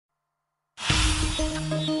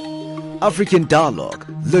African Dialogue,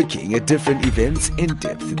 looking at different events in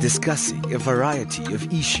depth, discussing a variety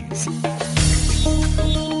of issues.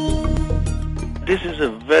 This is a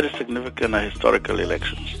very significant historical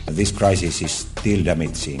election. This crisis is still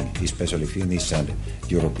damaging, especially Finnish and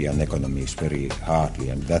European economies very hardly,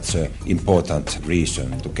 and that's an important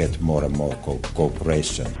reason to get more and more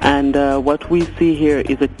cooperation. And what we see here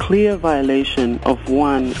is a clear violation of,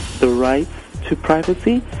 one, the rights to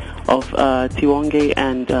privacy of Tiwonge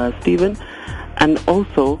and Stephen, and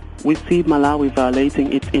also we see Malawi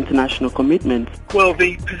violating its international commitments. Well,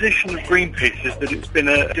 the position of Greenpeace is that it's been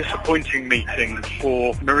a disappointing meeting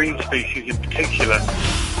for marine species in particular.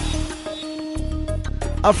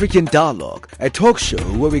 African Dialogue, a talk show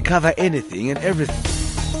where we cover anything and everything.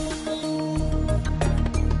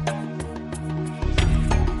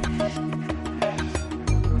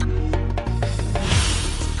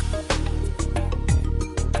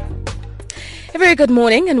 A very good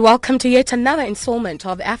morning and welcome to yet another installment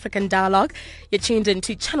of African Dialogue. You're tuned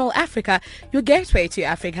into Channel Africa, your gateway to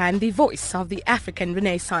Africa and the voice of the African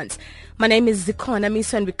Renaissance. My name is Zikona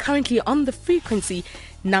Miso and we're currently on the frequency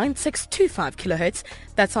 9625 kilohertz.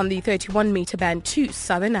 That's on the 31 meter band to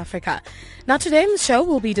Southern Africa. Now today on the show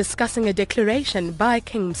we'll be discussing a declaration by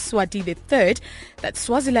King Mswati III that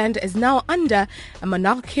Swaziland is now under a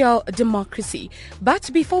monarchical democracy. But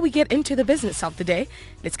before we get into the business of the day,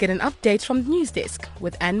 let's get an update from the news desk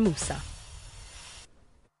with Ann Musa.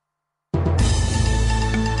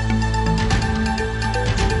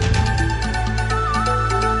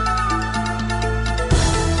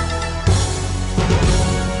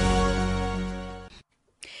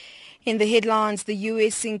 In the headlines, the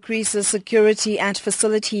U.S. increases security at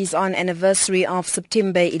facilities on anniversary of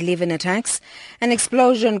September 11 attacks. An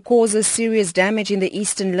explosion causes serious damage in the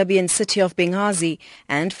eastern Libyan city of Benghazi,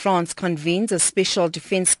 and France convenes a special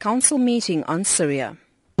defense council meeting on Syria.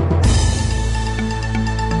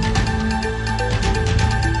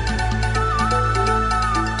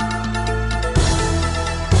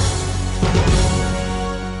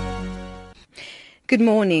 Good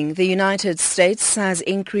morning. The United States has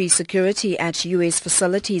increased security at U.S.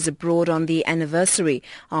 facilities abroad on the anniversary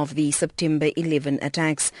of the September 11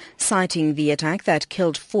 attacks, citing the attack that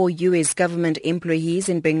killed 4 U.S. government employees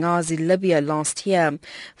in Benghazi, Libya last year.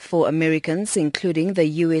 4 Americans, including the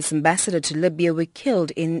U.S. ambassador to Libya, were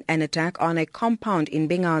killed in an attack on a compound in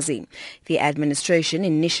Benghazi. The administration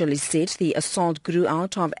initially said the assault grew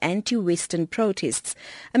out of anti-Western protests.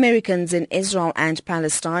 Americans in Israel and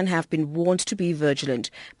Palestine have been warned to be vigilant.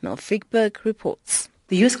 Mel Frickberg reports.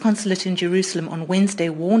 The U.S. consulate in Jerusalem on Wednesday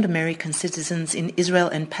warned American citizens in Israel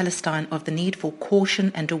and Palestine of the need for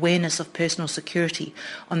caution and awareness of personal security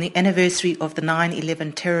on the anniversary of the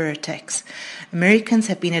 9/11 terror attacks. Americans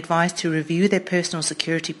have been advised to review their personal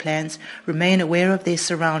security plans, remain aware of their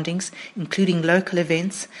surroundings, including local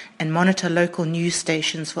events, and monitor local news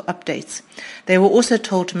stations for updates. They were also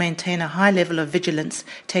told to maintain a high level of vigilance,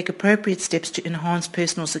 take appropriate steps to enhance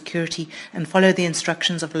personal security, and follow the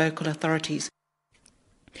instructions of local authorities.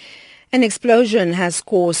 An explosion has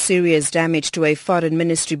caused serious damage to a foreign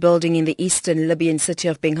ministry building in the eastern Libyan city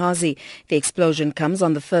of Benghazi. The explosion comes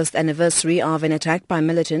on the first anniversary of an attack by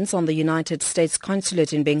militants on the United States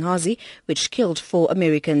consulate in Benghazi, which killed 4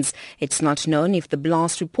 Americans. It's not known if the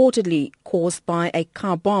blast, reportedly caused by a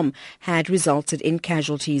car bomb, had resulted in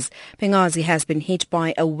casualties. Benghazi has been hit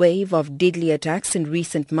by a wave of deadly attacks in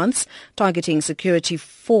recent months, targeting security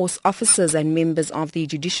force officers and members of the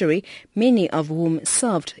judiciary, many of whom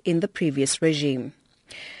served in the previous regime.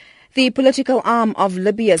 The political arm of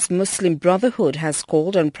Libya's Muslim Brotherhood has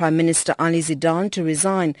called on Prime Minister Ali Zidane to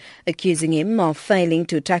resign, accusing him of failing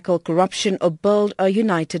to tackle corruption or build a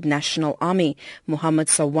united national army. Mohammed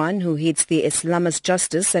Sawan, who heads the Islamist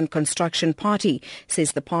Justice and Construction Party,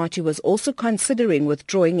 says the party was also considering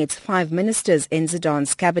withdrawing its 5 ministers in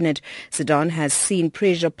Zidane's cabinet. Zidane has seen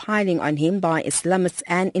pressure piling on him by Islamists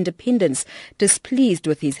and independents, displeased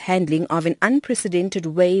with his handling of an unprecedented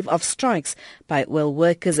wave of strikes by oil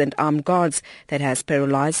workers and armed guards that has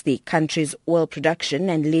paralyzed the country's oil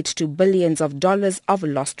production and led to billions of dollars of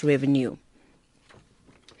lost revenue.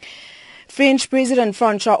 French President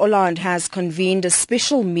François Hollande has convened a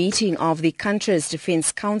special meeting of the country's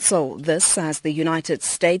Defense Council. This as the United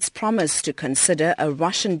States promised to consider a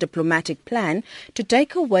Russian diplomatic plan to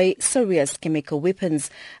take away Syria's chemical weapons.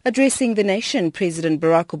 Addressing the nation, President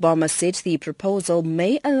Barack Obama said the proposal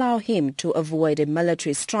may allow him to avoid a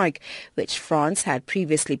military strike, which France had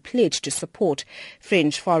previously pledged to support.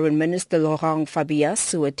 French Foreign Minister Laurent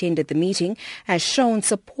Fabius, who attended the meeting, has shown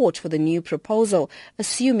support for the new proposal,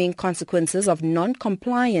 assuming consequences consequences of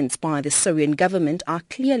non-compliance by the Syrian government are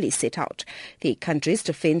clearly set out. The country's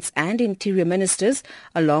defense and interior ministers,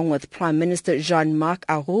 along with Prime Minister Jean-Marc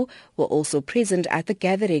Ayrault, were also present at the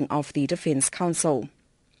gathering of the Defense Council.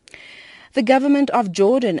 The government of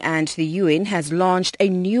Jordan and the UN has launched a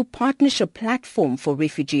new partnership platform for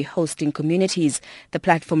refugee hosting communities. The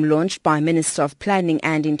platform, launched by Minister of Planning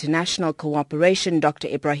and International Cooperation Dr.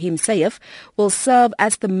 Ibrahim Saif, will serve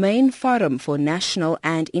as the main forum for national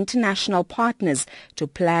and international partners to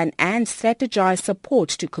plan and strategize support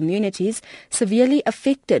to communities severely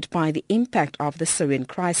affected by the impact of the Syrian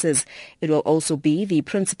crisis. It will also be the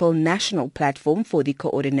principal national platform for the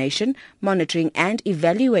coordination, monitoring and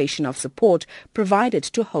evaluation of support provided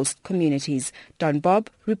to host communities. Don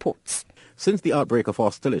Bob reports. Since the outbreak of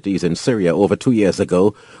hostilities in Syria over 2 years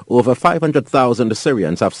ago, over 500,000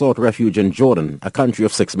 Syrians have sought refuge in Jordan, a country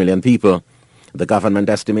of 6 million people. The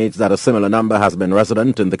government estimates that a similar number has been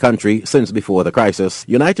resident in the country since before the crisis.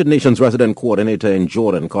 United Nations resident coordinator in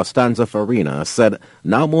Jordan, Costanza Farina, said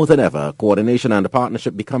now more than ever, coordination and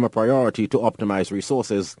partnership become a priority to optimize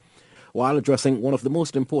resources, while addressing one of the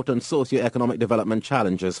most important socio-economic development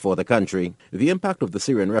challenges for the country. The impact of the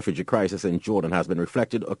Syrian refugee crisis in Jordan has been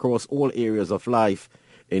reflected across all areas of life.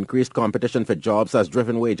 Increased competition for jobs has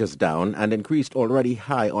driven wages down and increased already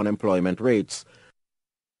high unemployment rates.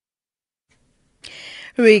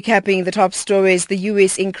 Recapping the top stories, the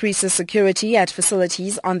U.S. increases security at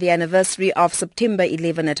facilities on the anniversary of September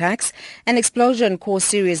 11 attacks. An explosion caused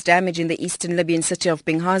serious damage in the eastern Libyan city of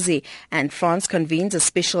Benghazi, and France convenes a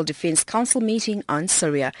special defense council meeting on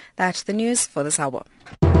Syria. That's the news for this hour.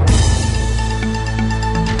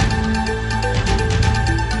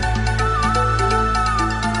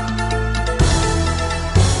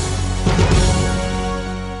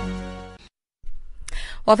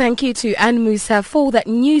 Well, thank you to Anne Musa for that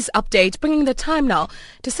news update, bringing the time now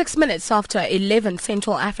to 6 minutes after 11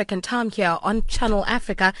 Central African time here on Channel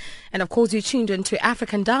Africa. And of course, you're tuned into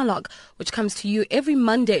African Dialogue, which comes to you every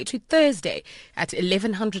Monday to Thursday at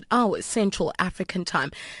 1100 hours Central African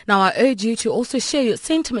time. Now, I urge you to also share your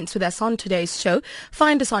sentiments with us on today's show.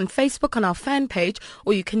 Find us on Facebook on our fan page,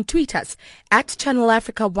 or you can tweet us at Channel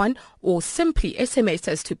Africa 1, or simply SMS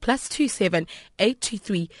us to +27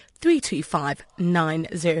 823 325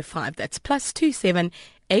 905. That's +27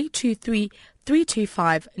 823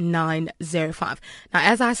 325 905. Now,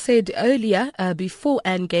 as I said earlier, before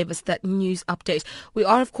Anne gave us that news update, we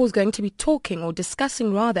are, of course, going to be talking, or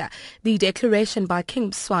discussing rather, the declaration by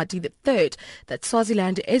King Mswati III that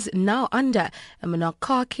Swaziland is now under a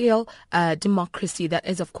monarchical democracy, that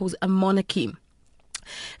is, of course, a monarchy.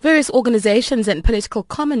 Various organizations and political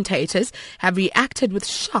commentators have reacted with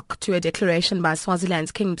shock to a declaration by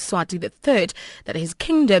Swaziland's King Mswati III that his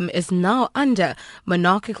kingdom is now under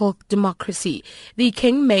monarchical democracy. The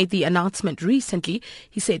king made the announcement recently.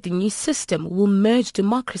 He said the new system will merge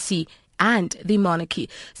democracy and the monarchy.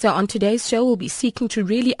 So on today's show, we'll be seeking to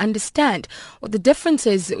really understand what the difference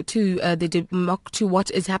is to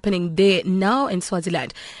what is happening there now in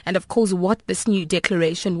Swaziland, and of course what this new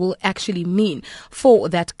declaration will actually mean for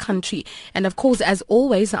that country. And of course, as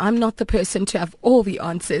always, I'm not the person to have all the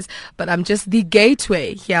answers, but I'm just the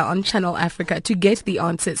gateway here on Channel Africa to get the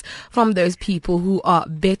answers from those people who are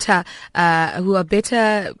better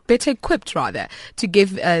equipped rather to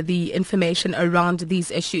give the information around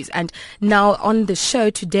these issues. And now on the show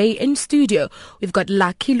today in studio, we've got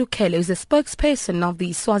Lucky Lukele, who's a spokesperson of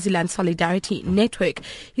the Swaziland Solidarity Network.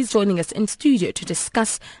 He's joining us in studio to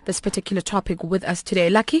discuss this particular topic with us today.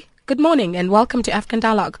 Lucky, good morning and welcome to African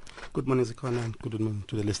Dialogue. Good morning, Zikwana, and good morning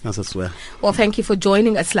to the listeners as well. Well, thank you for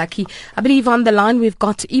joining us, Lucky. I believe on the line we've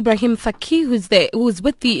got Ibrahim Fakih, who's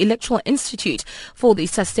with the Electoral Institute for the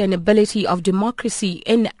Sustainability of Democracy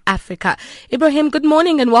in Africa. Ibrahim, good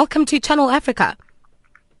morning and welcome to Channel Africa.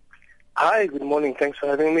 Hi, good morning. Thanks for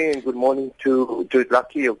having me, and good morning to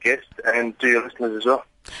Lucky, your guest, and to your listeners as well.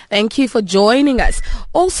 Thank you for joining us.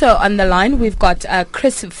 Also on the line, we've got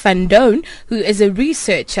Chris Van Doon, who is a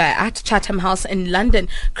researcher at Chatham House in London.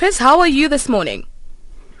 Chris, how are you this morning?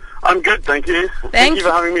 I'm good, thank you. Thank you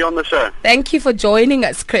for having me on the show. Thank you for joining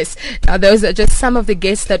us, Chris. Now, those are just some of the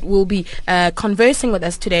guests that will be conversing with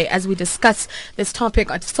us today as we discuss this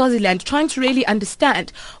topic on Swaziland, trying to really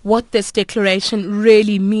understand what this declaration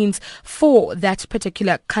really means for that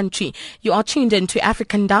particular country. You are tuned in to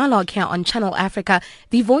African Dialogue here on Channel Africa,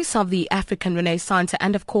 the voice of the African Renaissance,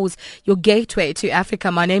 and of course, your gateway to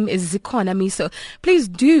Africa. My name is Zikwana Miso. Please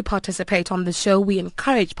do participate on the show. We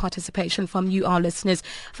encourage participation from you, our listeners.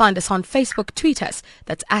 Find find us on Facebook, tweet us,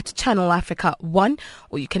 that's at Channel Africa 1,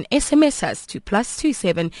 or you can SMS us to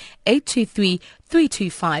 +27 823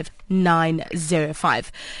 325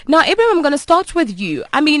 905. Now, Ibrahim, I'm going to start with you.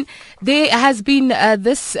 I mean, there has been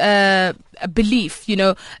this belief,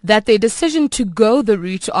 that the decision to go the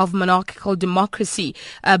route of monarchical democracy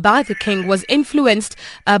by the king was influenced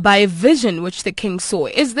by a vision which the king saw.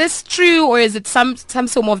 Is this true, or is it some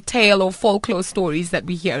sort of tale or folklore stories that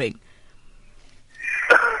we're hearing?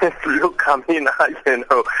 Look, I mean,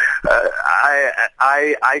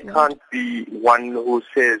 I can't be one who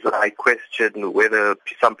says I question whether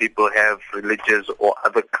some people have religious or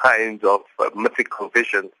other kinds of mythical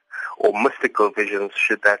visions or mystical visions,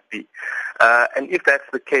 should that be. And if that's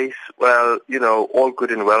the case, well, all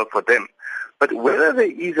good and well for them. But whether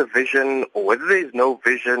there is a vision or whether there is no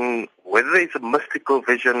vision, whether there is a mystical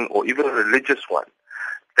vision or even a religious one,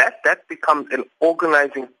 that becomes an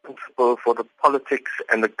organizing principle for the politics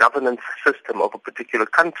and the governance system of a particular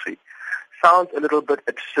country. Sounds a little bit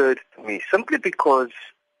absurd to me, simply because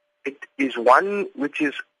it is one which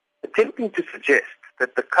is attempting to suggest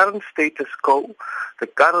that the current status quo, the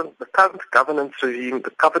current governance regime, the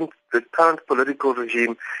current political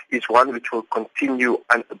regime is one which will continue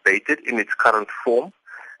unabated in its current form,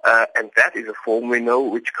 and that is a form we know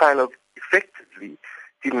which kind of effectively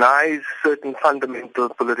denies certain fundamental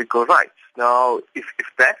political rights. Now, if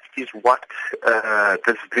that is what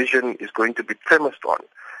this vision is going to be premised on,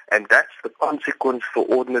 and that's the consequence for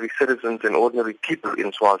ordinary citizens and ordinary people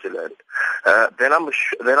in Swaziland, then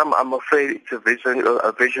I'm afraid it's a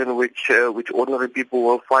vision which ordinary people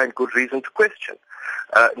will find good reason to question.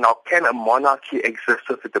 Now, can a monarchy exist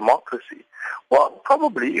with a democracy? Well,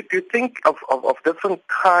 probably. If you think of different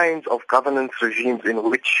kinds of governance regimes in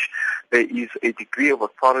which there is a degree of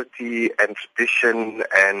authority and tradition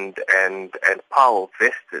and power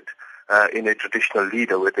vested in a traditional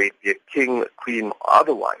leader, whether it be a king, a queen, or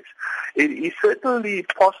otherwise, it is certainly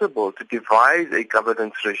possible to devise a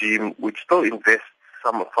governance regime which still invests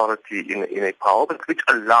some authority in a power, but which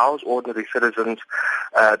allows ordinary citizens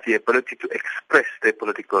the ability to express their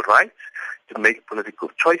political rights, to make political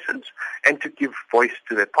choices, and to give voice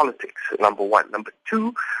to their politics, number one. Number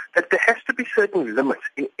two, that there has to be certain limits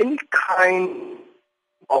in any kind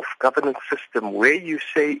of governance system where you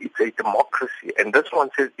say it's a democracy, and this one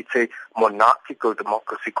says it's a monarchical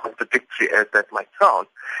democracy, contradictory as that might sound.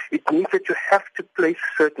 It means that you have to place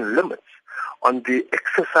certain limits on the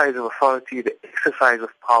exercise of authority, the exercise of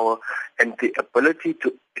power, and the ability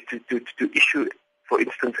to issue, for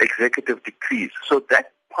instance, executive decrees. So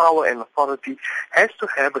that power and authority has to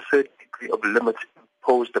have a certain degree of limits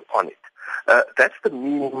imposed upon it. That's the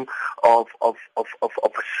meaning of a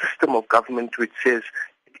system of government which says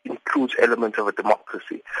it includes elements of a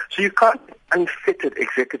democracy. So you can't unfettered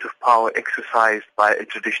executive power exercised by a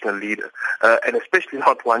traditional leader, and especially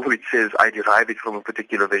not one which says I derive it from a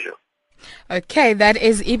particular vision. Okay, that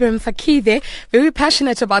is Ibrahim Fakih there, very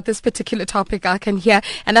passionate about this particular topic, I can hear.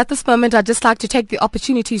 And at this moment, I'd just like to take the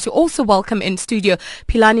opportunity to also welcome in studio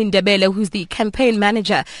Philani Ndebele, who's the campaign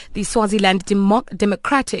manager, the Swaziland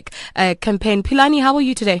Democratic Campaign. Philani, how are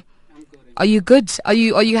you today? I'm good. Are you good? Are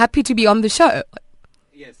you happy to be on the show?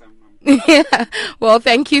 Yes, I'm Yeah, well,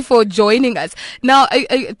 thank you for joining us. Now,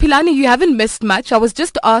 Philani, you haven't missed much. I was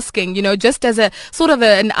just asking, just as a sort of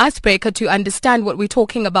an icebreaker to understand what we're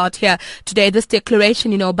talking about here today, this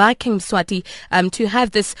declaration, by King Mswati, to have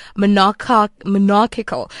this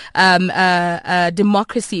monarchical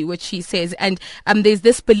democracy, which he says, and there's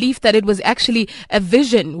this belief that it was actually a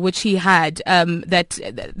vision which he had,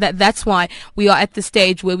 that's why we are at the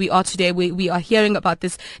stage where we are today. We are hearing about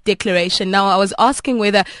this declaration. Now, I was asking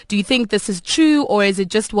whether, do you think this is true, or is it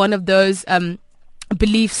just one of those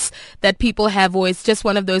beliefs that people have, or it's just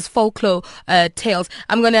one of those folklore tales?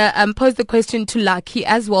 I'm going to pose the question to Lucky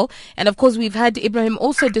as well. And of course, we've had Ibrahim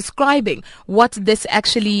also describing what this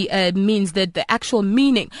actually means, the actual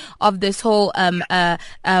meaning of this whole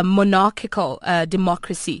monarchical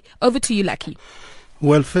democracy. Over to you, Lucky.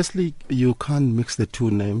 Well, firstly, you can't mix the two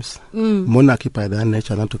names. Monarchy by their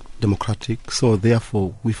nature are not democratic. So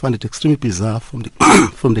therefore, we find it extremely bizarre from the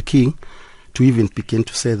from the king to even begin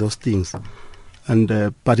to say those things.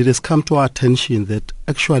 And but it has come to our attention that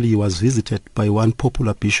actually he was visited by one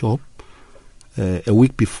popular bishop a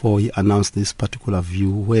week before he announced this particular view,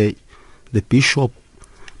 where the bishop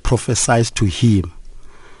prophesied to him.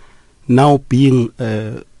 Now, being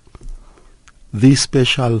the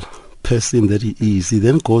special person that he is, he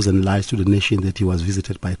then goes and lies to the nation that he was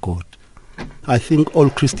visited by God. I think all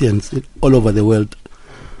Christians all over the world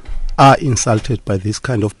are insulted by this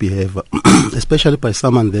kind of behavior, especially by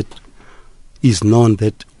someone that is known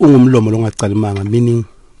that meaning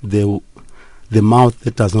the mouth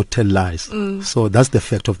that does not tell lies. So that's the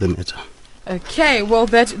fact of the matter. Okay, well,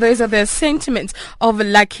 those are the sentiments of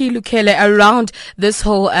Lucky Lukhele around this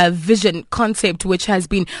whole vision concept which has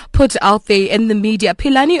been put out there in the media.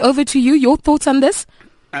 Philani, over to you. Your thoughts on this?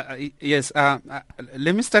 Yes.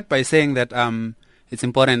 Let me start by saying that it's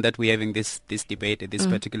important that we're having this debate at this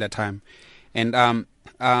particular time. And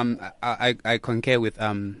I concur with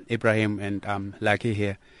Ibrahim and Lucky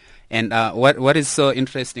here. And what is so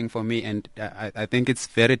interesting for me, and I think it's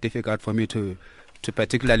very difficult for me to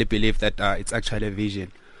particularly believe that it's actually a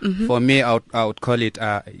vision. For me, I would call it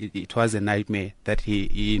it was a nightmare that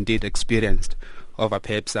he indeed experienced over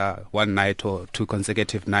perhaps one night or two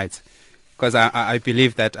consecutive nights. Because I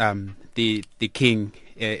believe that the king,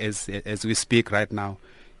 as we speak right now,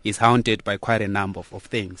 is haunted by quite a number of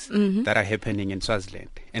things that are happening in Swaziland.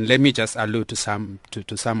 And let me just allude to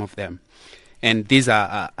some of them. And these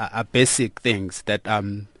are basic things that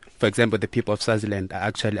for example, the people of Swaziland are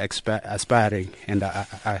actually aspiring and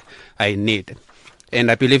are in need.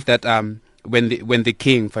 And I believe that when the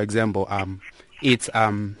king, for example, eats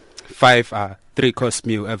 5 3-course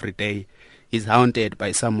meal every day, is haunted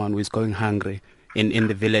by someone who is going hungry in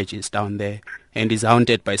the villages down there, and is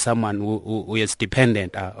haunted by someone who is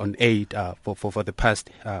dependent on aid for the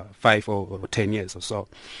past 5 or 10 years or so.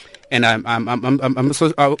 And I'm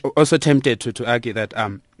also tempted to argue that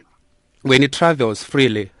when he travels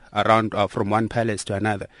freely around from one palace to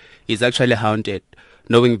another, he's actually haunted,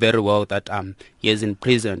 knowing very well that he has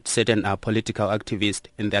imprisoned certain political activists,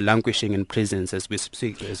 and they're languishing in prisons as we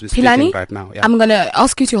speak right now. Yeah. I'm going to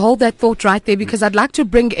ask you to hold that thought right there, because I'd like to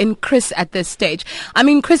bring in Chris at this stage. I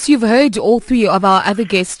mean, Chris, you've heard all three of our other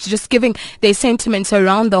guests just giving their sentiments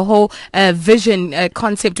around the whole vision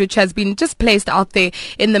concept, which has been just placed out there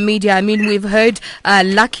in the media. I mean, we've heard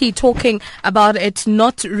Lucky talking about it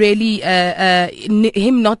not really,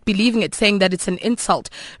 him not believing it, saying that it's an insult,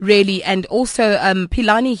 really, and also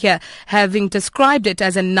Philani here having described it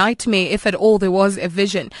as a nightmare, if at all there was a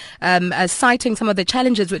vision, citing some of the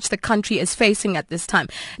challenges which the country is facing at this time.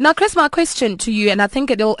 Now, Chris, my question to you, and I think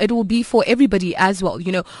it will be for everybody as well,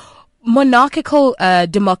 monarchical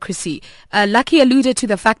democracy. Lucky alluded to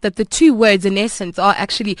the fact that the two words, in essence, are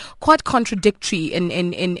actually quite contradictory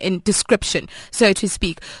in description, so to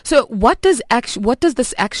speak. So, what does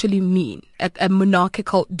this actually mean? A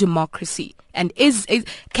monarchical democracy, and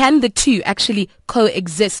can the two actually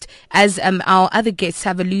coexist? As our other guests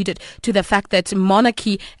have alluded to the fact that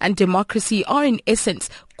monarchy and democracy are, in essence,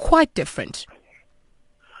 quite different.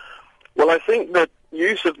 Well, I think that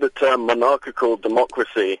use of the term monarchical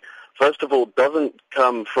democracy, first of all, doesn't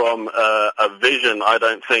come from a vision, I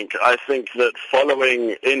don't think. I think that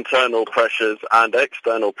following internal pressures and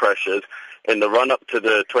external pressures in the run-up to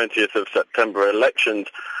the 20th of September elections,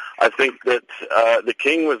 I think that the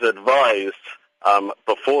king was advised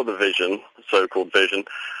before the vision, so-called vision,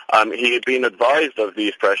 he had been advised of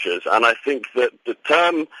these pressures. And I think that the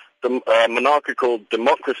term monarchical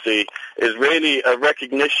democracy is really a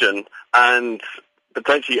recognition and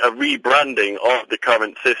potentially a rebranding of the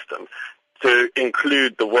current system to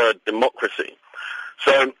include the word democracy.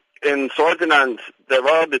 So in Swaziland, there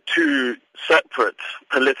are the two separate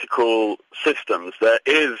political systems. There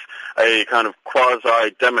is a kind of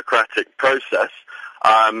quasi-democratic process.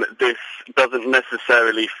 This doesn't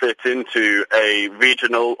necessarily fit into a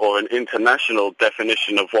regional or an international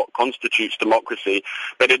definition of what constitutes democracy,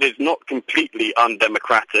 but it is not completely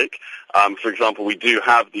undemocratic. For example, we do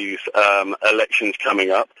have these elections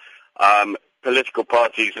coming up. Political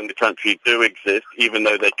parties in the country do exist, even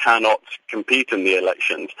though they cannot compete in the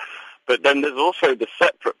elections. But then there's also the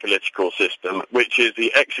separate political system, which is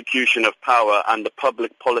the execution of power and the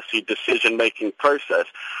public policy decision-making process,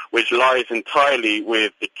 which lies entirely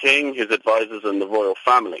with the king, his advisors, and the royal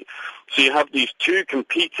family. So you have these two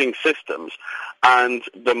competing systems, and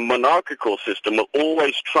the monarchical system will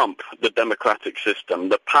always trump the democratic system.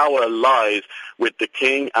 The power lies with the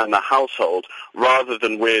king and the household rather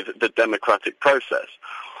than with the democratic process.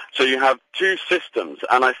 So you have two systems,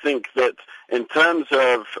 and I think that in terms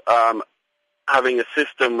of having a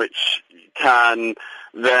system which can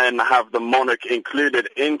then have the monarch included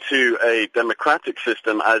into a democratic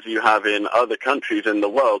system as you have in other countries in the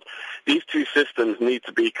world, these two systems need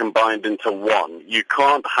to be combined into one. You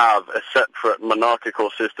can't have a separate monarchical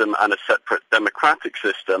system and a separate democratic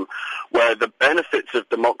system where the benefits of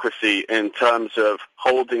democracy in terms of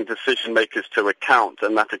holding decision makers to account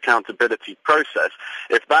and that accountability process,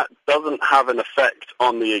 if that doesn't have an effect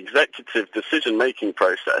on the executive decision-making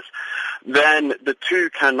process, then the two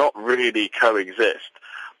cannot really coexist.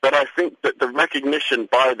 But I think that the recognition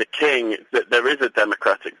by the king that there is a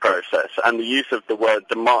democratic process and the use of the word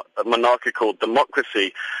monarchical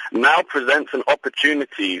democracy now presents an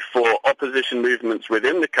opportunity for opposition movements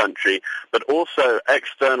within the country, but also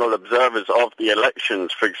external observers of the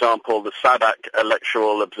elections, for example, the SADC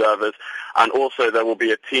electoral observers, and also there will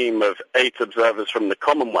be a team of 8 observers from the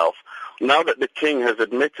Commonwealth. Now that the king has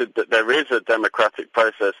admitted that there is a democratic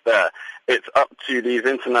process there, it's up to these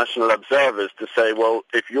international observers to say, well,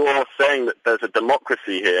 if you're saying that there's a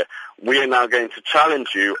democracy here, we are now going to challenge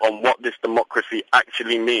you on what this democracy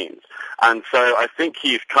actually means. And so I think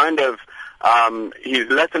he's he's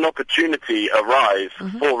let an opportunity arise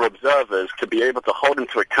for observers to be able to hold him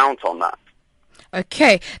to account on that.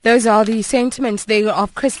 Okay, those are the sentiments there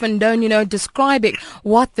of Chris Van Duyn, describing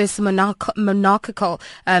what this monarchical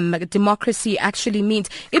democracy actually means.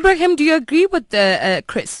 Ibrahim, do you agree with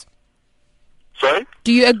Chris? Sorry?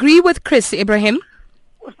 Do you agree with Chris, Ibrahim?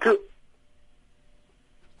 To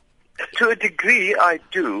a degree, I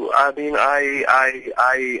do. I mean, I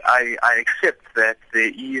accept that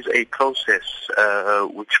there is a process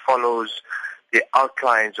which follows the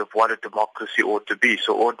outlines of what a democracy ought to be.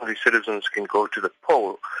 So ordinary citizens can go to the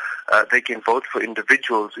poll. They can vote for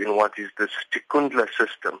individuals in what is the Secundla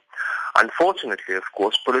system. Unfortunately, of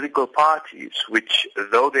course, political parties, which,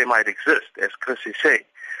 though they might exist, as Chris is saying,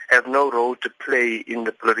 have no role to play in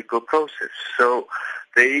the political process. So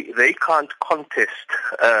they can't contest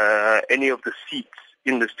any of the seats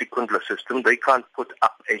in the Secundla system. They can't put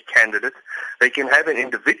up a candidate. They can have an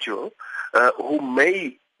individual who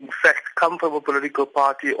may in fact come from a political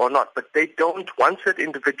party or not, but they don't, once that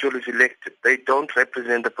individual is elected, they don't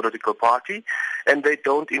represent the political party, and they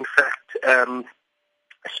don't in fact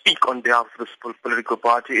speak on behalf of the political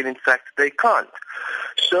party, and in fact they can't.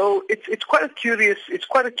 So it's quite a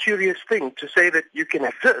curious thing to say that you can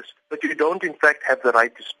exist, but you don't in fact have the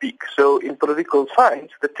right to speak. So in political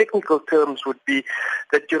science, the technical terms would be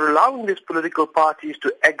that you're allowing these political parties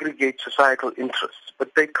to aggregate societal interests,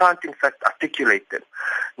 but they can't in fact articulate them.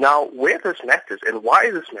 Now, where this matters and why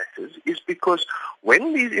this matters is because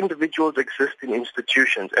when these individuals exist in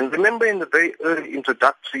institutions, and remember in the very early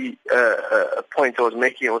introductory point I was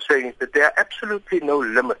making, I was saying that there are absolutely no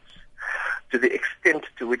limits to the extent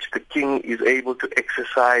to which the king is able to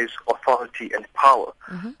exercise authority and power.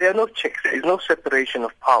 There are no checks, there is no separation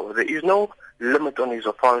of power, there is no limit on his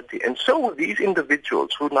authority. And so these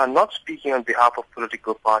individuals who are not speaking on behalf of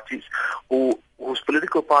political parties, whose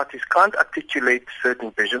political parties can't articulate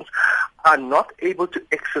certain visions, are not able to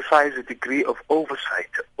exercise a degree of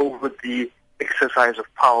oversight over the exercise of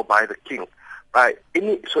power by the king.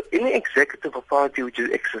 Any executive authority which is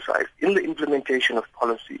exercised in the implementation of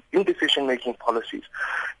policy, in decision-making policies,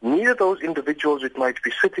 neither those individuals which might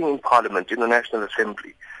be sitting in Parliament, in the National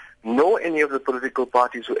Assembly, nor any of the political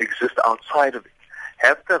parties who exist outside of it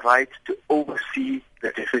have the right to oversee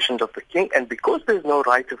the decisions of the king. And because there's no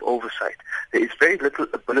right of oversight, there is very little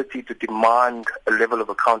ability to demand a level of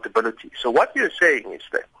accountability. So what you're saying is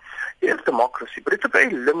that it is democracy, but it's a very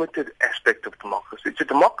limited aspect of democracy. It's a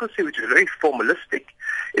democracy which is very formalistic.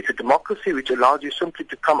 It's a democracy which allows you simply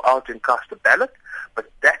to come out and cast a ballot, but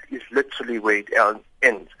that is literally where it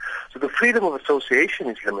ends. So the freedom of association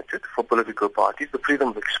is limited for political parties. The freedom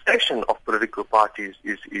of expression of political parties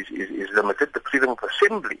is limited. The freedom of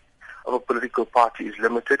assembly of a political party is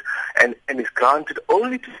limited and is granted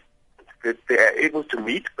only to that they are able to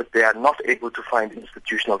meet, but they are not able to find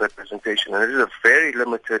institutional representation. And it is a very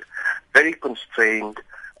limited, very constrained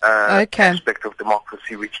aspect of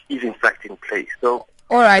democracy, which is in fact in place. So,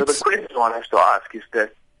 all right. So the question one has to ask is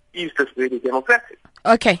that, is this really democratic?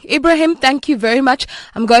 Okay, Ibrahim, thank you very much.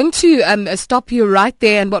 I'm going to stop you right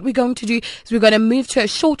there, and what we're going to do is we're going to move to a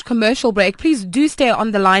short commercial break. Please do stay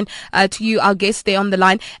on the line, to you, our guests, stay on the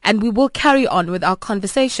line, and we will carry on with our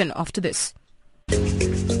conversation after this.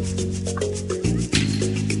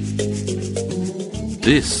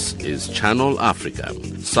 This is Channel Africa,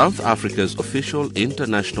 South Africa's official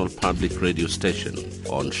international public radio station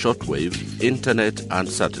on shortwave, internet and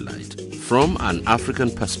satellite. From an African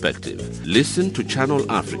perspective, listen to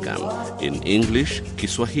Channel Africa in English,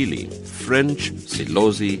 Kiswahili, French,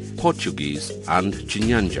 Silozi, Portuguese and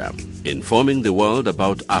Chinyanja, informing the world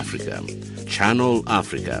about Africa. Channel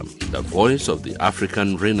Africa, the voice of the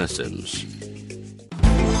African Renaissance.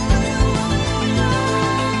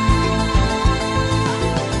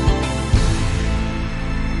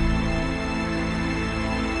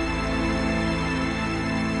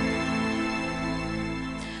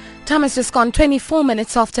 time has just gone 24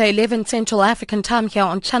 minutes after 11 Central African time here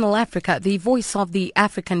on Channel Africa, the voice of the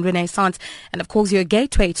African Renaissance, and of course your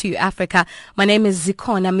gateway to Africa. My name is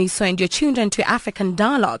Zikona Miso and you're tuned into African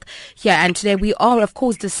Dialogue here, and today we are of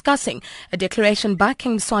course discussing a declaration by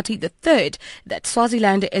King Mswati III that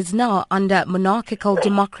Swaziland is now under monarchical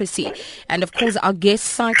democracy. And of course our guests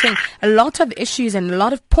citing a lot of issues and a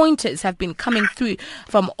lot of pointers have been coming through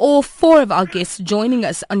from all four of our guests joining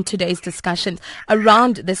us on today's discussion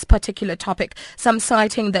around this particular topic. Some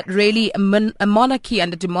citing that really a monarchy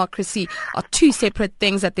and a democracy are two separate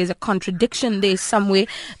things, that there's a contradiction there somewhere.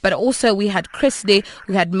 But also we had Chris there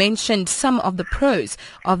who had mentioned some of the pros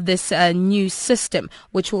of this new system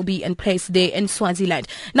which will be in place there in Swaziland.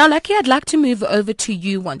 Now, Lucky, I'd like to move over to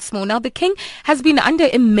you once more. Now, the King has been under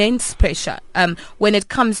immense pressure when it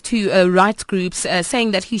comes to rights groups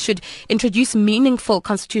saying that he should introduce meaningful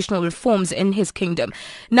constitutional reforms in his kingdom.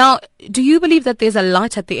 Now, do you believe that there's a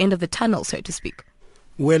light at the end of the tunnel, so to speak?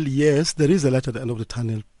 Well, yes, there is a light at the end of the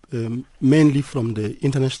tunnel, mainly from the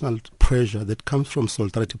international pressure that comes from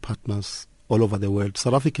solidarity partners all over the world.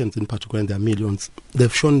 South Africans in particular, and their millions,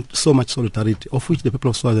 they've shown so much solidarity, of which the people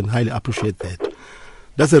of Swaziland highly appreciate that.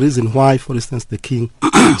 That's the reason why, for instance, the King,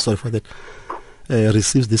 sorry for that,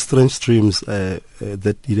 receives the strange streams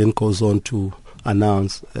that he then goes on to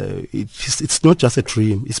announce. It's not just a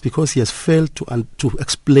dream. It's because he has failed to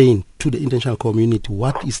explain to the international community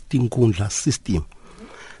what is Tinkundla's system.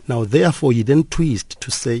 Now, therefore, he then twist to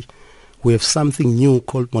say we have something new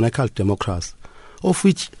called monarchical democracy, of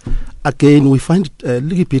which, again, we find it a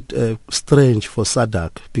little bit strange for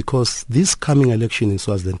SADC, because this coming election in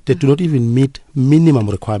Swaziland, they do not even meet minimum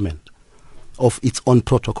requirement of its own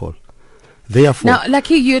protocol. Therefore, now,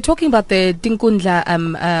 Lucky, you're talking about the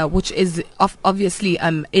Tinkundla, which is obviously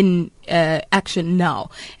in action now,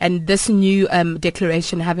 and this new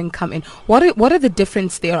declaration having come in. What are the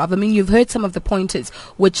difference thereof? I mean, you've heard some of the pointers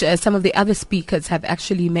which some of the other speakers have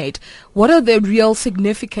actually made. What are the real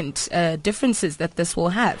significant differences that this will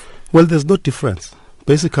have? Well, there's no difference.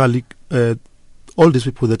 Basically, all these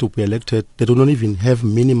people that will be elected, they do not even have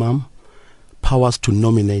minimum powers to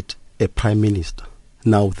nominate a prime minister.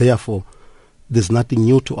 Now, therefore, there's nothing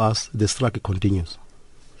new to us. The struggle continues.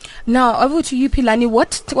 Now, over to you, Philani.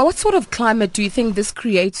 What sort of climate do you think this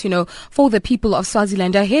creates, for the people of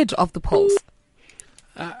Swaziland ahead of the polls?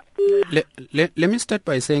 Let me start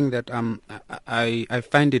by saying that I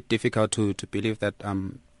find it difficult to believe that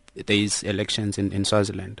there is elections in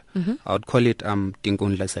Swaziland. Mm-hmm. I would call it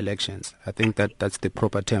Tinkundla's elections. I think that's the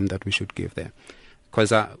proper term that we should give there.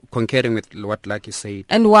 Because concurring with what Lucky said.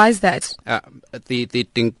 And why is that? The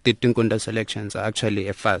Tinkundla's elections are actually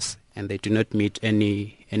a farce, and they do not meet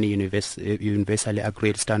any universally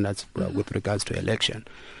agreed standards with regards to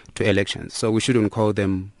elections. So we shouldn't call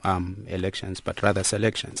them elections, but rather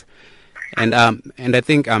selections. And I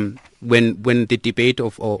think when the debate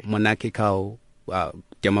of monarchical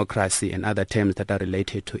democracy and other terms that are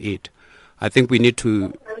related to it, I think we need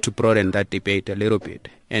to broaden that debate a little bit.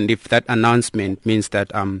 And if that announcement means that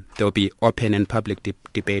there will be open and public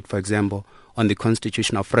debate, for example, on the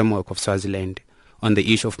constitutional framework of Swaziland, on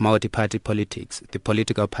the issue of multi-party politics, the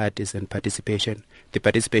political parties and participation, the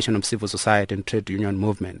participation of civil society and trade union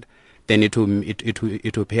movement, then it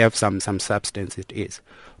will have some substance. It is.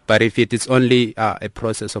 But if it is only a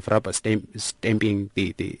process of rubber stamping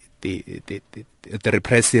the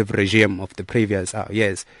repressive regime of the previous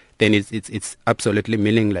years, then it's absolutely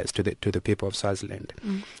meaningless to the people of Swaziland.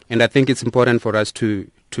 Mm. And I think it's important for us to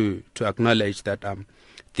acknowledge that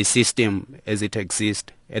the system as it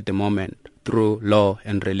exists at the moment through law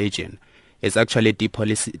and religion is actually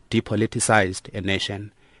depoliticized a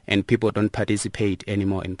nation, and people don't participate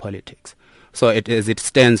anymore in politics. So as it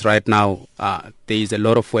stands right now, there is a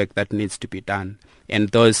lot of work that needs to be done, and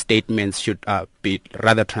those statements should be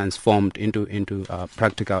rather transformed into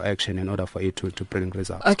practical action in order for it to bring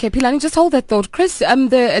results. Okay, Philani, just hold that thought. Chris,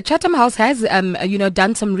 the Chatham House has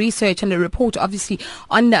done some research and a report, obviously,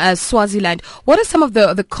 on Swaziland. What are some of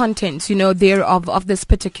the contents, there of this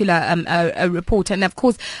particular report? And of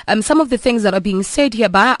course, some of the things that are being said here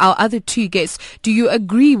by our other two guests, do you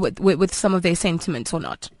agree with some of their sentiments or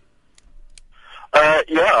not?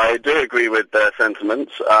 Yeah, I do agree with their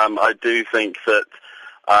sentiments. I do think that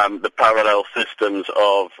the parallel systems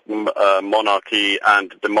of monarchy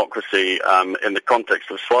and democracy in the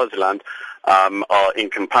context of Swaziland are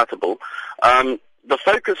incompatible. The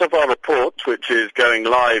focus of our report, which is going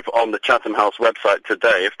live on the Chatham House website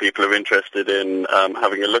today, if people are interested in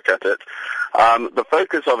having a look at it, the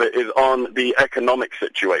focus of it is on the economic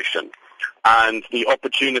situation and the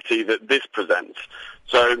opportunity that this presents.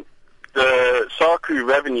 So the SACU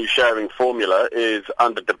revenue sharing formula is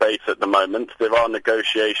under debate at the moment. There are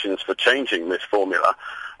negotiations for changing this formula,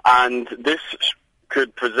 and this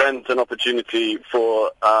could present an opportunity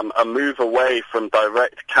for a move away from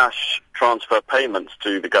direct cash transfer payments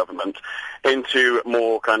to the government into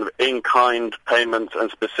more kind of in-kind payments and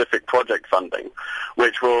specific project funding,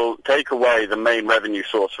 which will take away the main revenue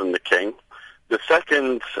source from the king. The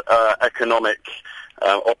second economic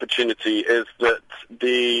opportunity is that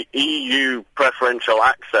the EU preferential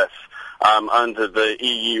access under the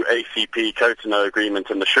EU ACP Cotonou Agreement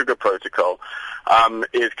and the Sugar Protocol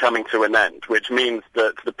is coming to an end, which means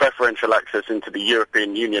that the preferential access into the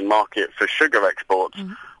European Union market for sugar exports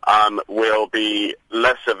will be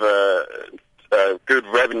less of a good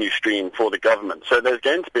revenue stream for the government. So there's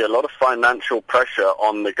going to be a lot of financial pressure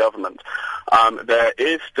on the government. There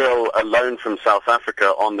is still a loan from South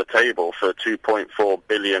Africa on the table for 2.4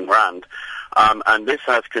 billion rand, and this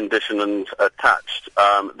has conditions attached.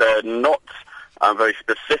 They're not very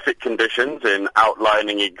specific conditions in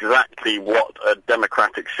outlining exactly what a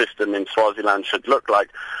democratic system in Swaziland should look like,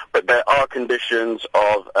 but there are conditions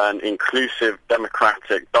of an inclusive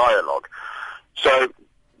democratic dialogue. So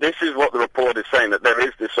this is what the report is saying, that there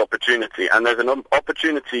is this opportunity, and there's an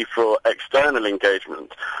opportunity for external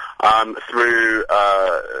engagement through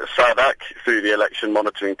SADC, through the election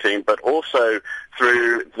monitoring team, but also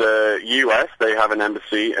through the US. They have an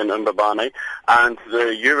embassy in Mbabane, and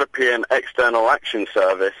the European External Action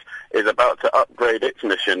Service is about to upgrade its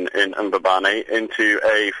mission in Mbabane into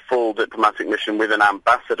a full diplomatic mission with an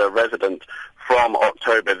ambassador resident from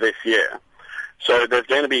October this year. So there's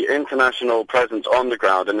going to be international presence on the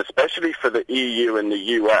ground, and especially for the EU and the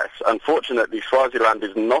US. Unfortunately, Swaziland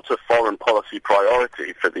is not a foreign policy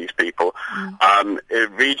priority for these people.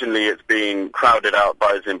 Regionally, it's being crowded out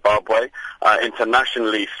by Zimbabwe.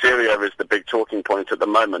 Internationally, Syria is the big talking point at the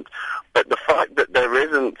moment. But the fact that there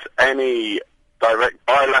isn't any direct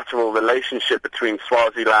bilateral relationship between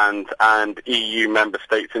Swaziland and EU member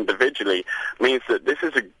states individually means that this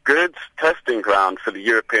is a good testing ground for the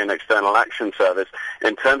European External Action Service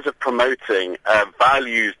in terms of promoting a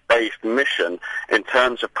values-based mission, in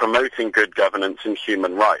terms of promoting good governance and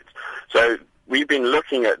human rights. So we've been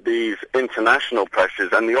looking at these international pressures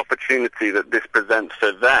and the opportunity that this presents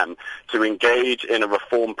for them to engage in a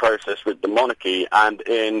reform process with the monarchy and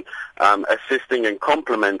in assisting and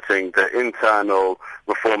complementing the internal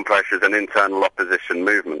reform pressures and internal opposition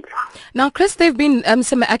movements. Now, Chris, there have been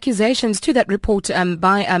some accusations to that report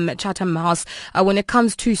by Chatham House when it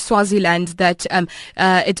comes to Swaziland that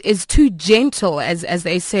it is too gentle, as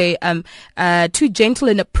they say, too gentle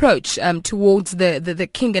in approach towards the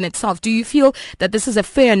king in itself. Do you feel that this is a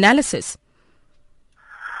fair analysis?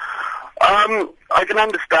 I can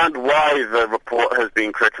understand why the report has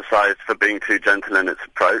been criticised for being too gentle in its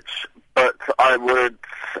approach, but I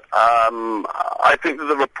think that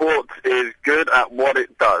the report is good at what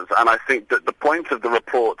it does, and I think that the point of the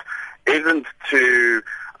report isn't to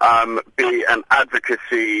be an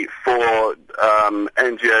advocacy for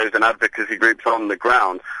NGOs and advocacy groups on the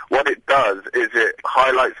ground. What it does is it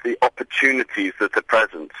highlights the opportunities that are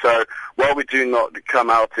present. So while we do not come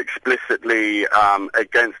out explicitly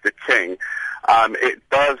against the king, it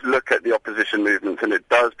does look at the opposition movements and it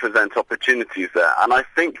does present opportunities there. And I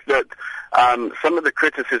think that some of the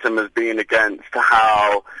criticism has been against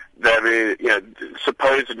how there is,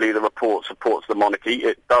 supposedly the report supports the monarchy.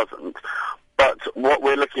 It doesn't. But what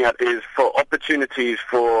we're looking at is for opportunities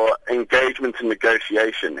for engagement and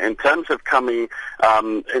negotiation in terms of presenting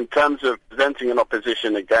an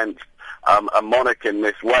opposition against a monarch in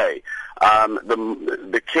this way.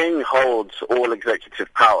 The king holds all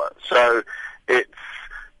executive power, so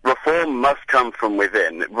reform must come from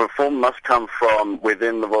within. Reform must come from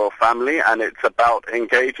within the royal family, and it's about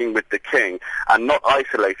engaging with the king and not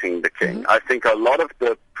isolating the king. I think a lot of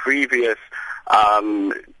the previous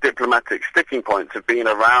diplomatic sticking points have been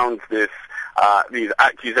around these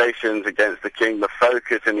accusations against the king, the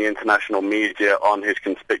focus in the international media on his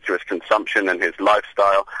conspicuous consumption and his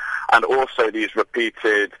lifestyle, and also these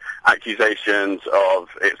repeated accusations of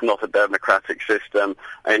it's not a democratic system,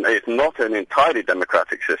 and it's not an entirely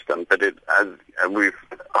democratic system, but it, as we've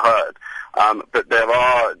heard, but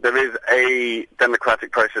there is a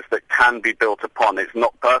democratic process that can be built upon. It's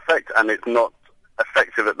not perfect, and it's not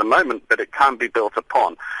effective at the moment, but it can be built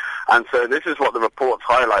upon. And so this is what the report's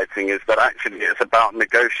highlighting, is that actually it's about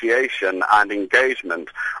negotiation and engagement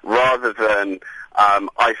rather than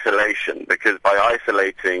isolation, because by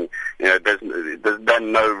isolating, there's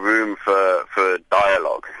then no room for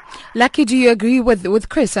dialogue. Lucky, do you agree with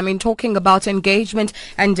Chris? I mean, talking about engagement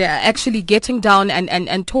and actually getting down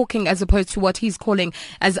and talking as opposed to what he's calling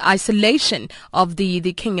as isolation of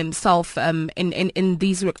the king himself in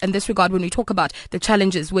this regard when we talk about the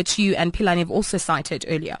challenges which you and Philani have also cited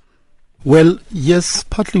earlier. Well, yes,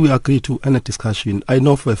 partly we agree to any discussion. I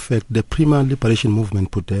know for a fact the Premier Liberation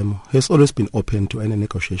Movement, Podemo, has always been open to any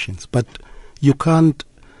negotiations, but you can't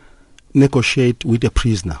negotiate with a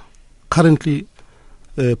prisoner. Currently,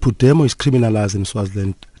 Podemo is criminalized in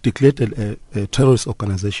Swaziland, declared a terrorist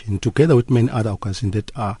organization together with many other organizations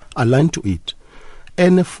that are aligned to it.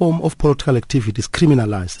 Any form of political activity is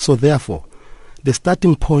criminalized. So therefore, the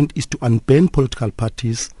starting point is to unban political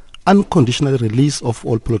parties, unconditional release of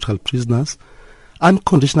all political prisoners,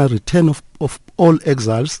 unconditional return of all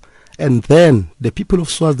exiles, and then the people of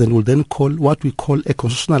Swaziland will then call what we call a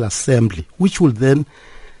constitutional assembly, which will then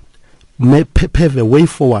pave a way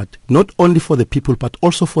forward, not only for the people but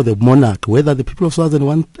also for the monarch, whether the people of Swaziland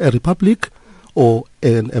want a republic or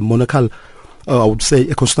a monarchical, I would say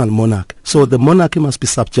a constitutional monarch. So the monarchy must be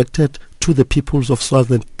subjected to the peoples of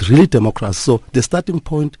Swaziland, really democracy. So the starting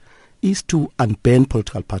point is to unban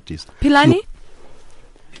political parties. Philani?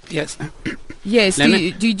 Yes. Yes.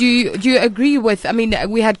 Do you agree with? I mean,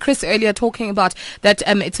 we had Chris earlier talking about that.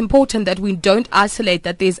 It's important that we don't isolate.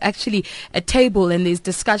 That there's actually a table and there's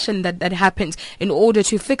discussion that happens in order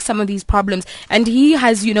to fix some of these problems. And he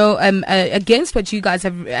has, against what you guys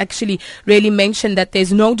have actually really mentioned, that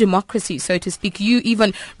there's no democracy, so to speak. You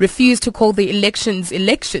even refuse to call the elections.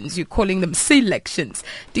 You're calling them selections,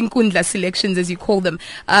 Tinkundla selections, as you call them.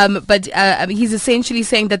 But he's essentially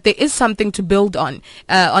saying that there is something to build on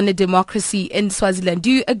a democracy in Swaziland.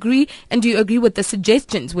 Do you agree, and do you agree with the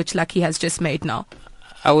suggestions which Lucky has just made now?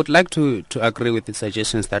 I would like to agree with the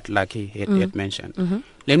suggestions that Lucky had mentioned. Mm-hmm.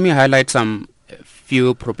 Let me highlight some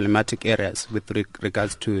few problematic areas with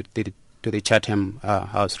regards to the Chatham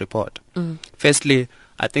House report. Mm. Firstly,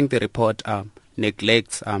 I think the report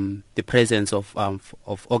neglects the presence of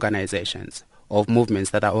organizations, of movements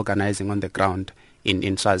that are organizing on the ground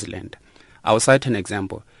in Swaziland. I will cite an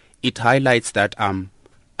example. It highlights that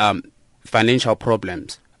financial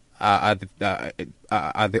problems are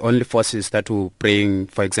the only forces that will bring,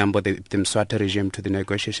 for example, the Mswati regime to the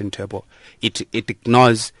negotiation table. It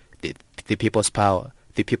ignores the people's power,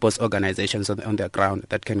 the people's organizations on the ground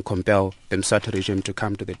that can compel the Mswati regime to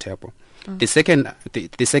come to the table. Mm.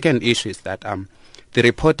 The second issue is that the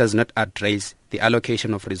report does not address the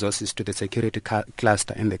allocation of resources to the security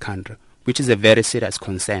cluster in the country, which is a very serious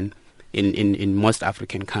concern in most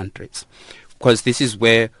African countries. Because this is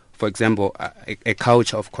where, for example, a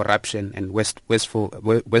culture of corruption and wasteful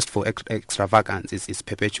extravagance is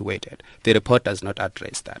perpetuated. The report does not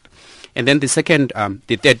address that. And then the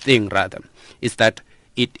third thing is that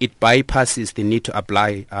it bypasses the need to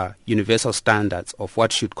apply universal standards of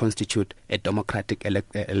what should constitute a democratic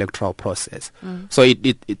electoral process. Mm. So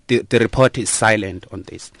the report is silent on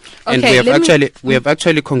this. Okay, and we have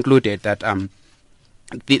actually concluded that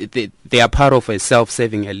they are part of a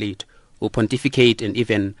self-serving elite who pontificate and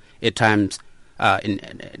even at times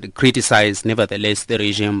criticize, nevertheless, the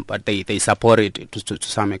regime, but they support it to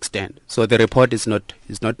some extent. So the report is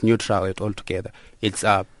not neutral at all together. Its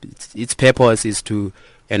purpose is to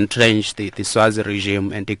entrench the Swazi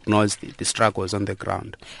regime and ignores the struggles on the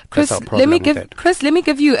ground. Chris, let me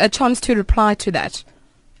give you a chance to reply to that.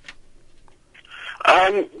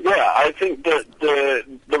 I think that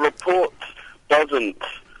the report doesn't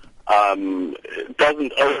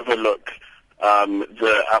overlook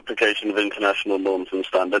the application of international norms and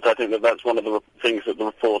standards. I think that that's one of the things that the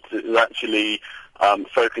report is actually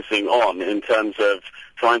focusing on in terms of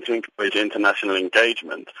trying to encourage international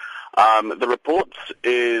engagement. The report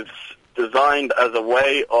is designed as a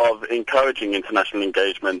way of encouraging international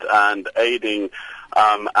engagement and aiding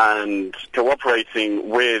and cooperating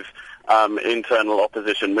with internal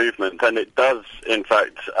opposition movement. And it does, in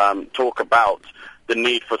fact, talk about the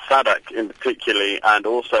need for SADC in particular, and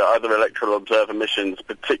also other electoral observer missions,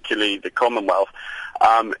 particularly the Commonwealth,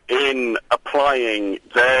 in applying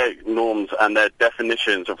their norms and their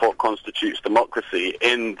definitions of what constitutes democracy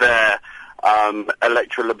in their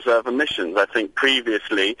electoral observer missions. I think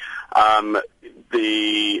previously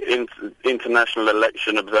the international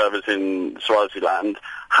election observers in Swaziland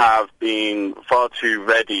have been far too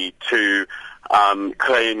ready to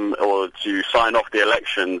claim or to sign off the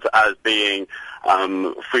elections as being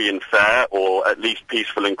free and fair, or at least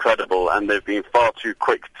peaceful and credible, and they've been far too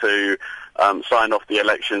quick to sign off the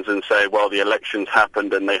elections and say, well, the elections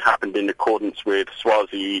happened and they happened in accordance with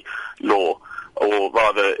Swazi law. or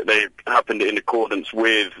rather they happened in accordance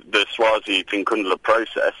with the Swazi-Zinkundla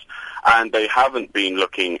process, and they haven't been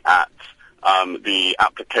looking at the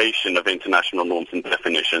application of international norms and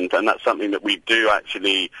definitions, and that's something that we do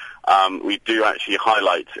actually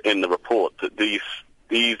highlight in the report, that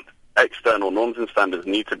these external norms and standards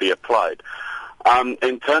need to be applied.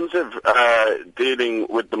 In terms of dealing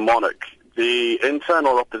with the monarch, the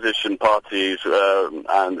internal opposition parties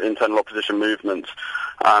and internal opposition movements,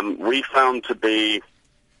 we found to be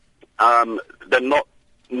they're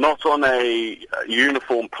not on a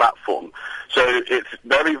uniform platform. So it's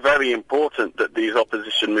very, very important that these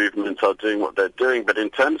opposition movements are doing what they're doing, but in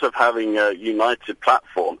terms of having a united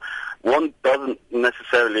platform, one doesn't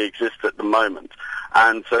necessarily exist at the moment.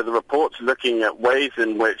 And so the report's looking at ways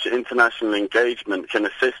in which international engagement can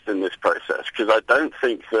assist in this process, because I don't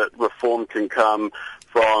think that reform can come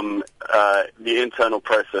from the internal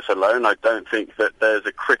process alone. I don't think that there's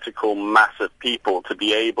a critical mass of people to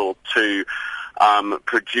be able to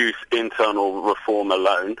produce internal reform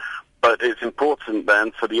alone. But it's important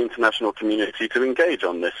then for the international community to engage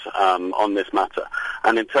on this matter.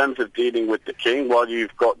 And in terms of dealing with the king, while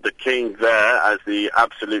you've got the king there as the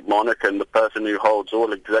absolute monarch and the person who holds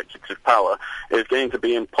all executive power, it's going to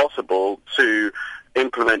be impossible to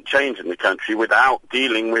implement change in the country without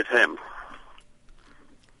dealing with him.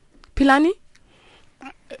 Philani?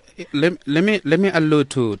 Let me allude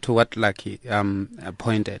to what Lucky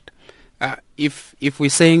pointed. If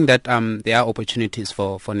we're saying that there are opportunities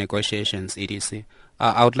for negotiations, etc.,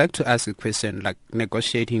 I would like to ask a question, like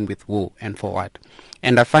negotiating with who and for what?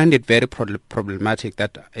 And I find it very problematic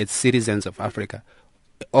that as citizens of Africa,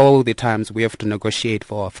 all the times we have to negotiate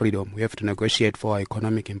for our freedom, we have to negotiate for our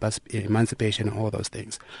economic emancipation and all those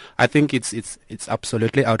things. I think it's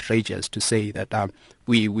absolutely outrageous to say that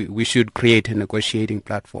we should create a negotiating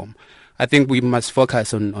platform. I think we must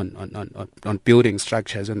focus on building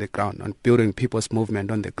structures on the ground, on building people's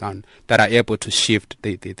movement on the ground that are able to shift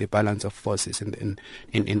the balance of forces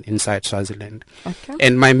inside Swaziland. Okay.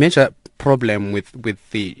 And my major problem with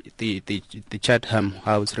the Chatham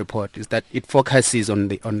House report is that it focuses on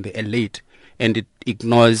the elite and it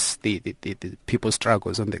ignores the people's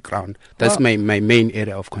struggles on the ground. That's my main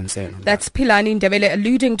area of concern. That's Philani Ndebele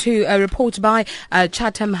alluding to a report by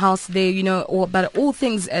Chatham House there, about all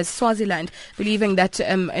things Swaziland, believing that,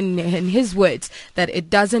 in his words, that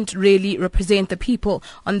it doesn't really represent the people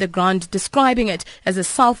on the ground, describing it as a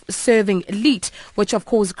self-serving elite, which of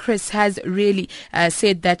course Chris has really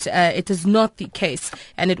said that it is not the case,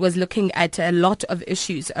 and it was looking at a lot of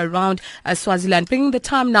issues around Swaziland, bringing the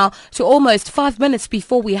time now to almost 5 minutes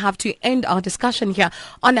before we have to end our discussion here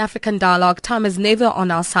on African Dialogue. Time is never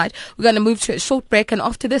on our side. We're going to move to a short break, and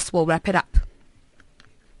after this we'll wrap it up.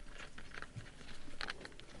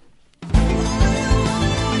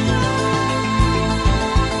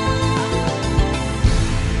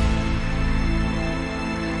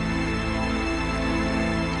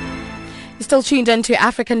 Still tuned into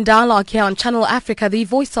African Dialogue here on Channel Africa, the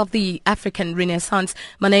voice of the African Renaissance.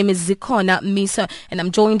 My name is Zikona Miso, and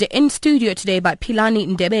I'm joined in studio today by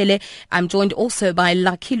Philani Ndebele. I'm joined also by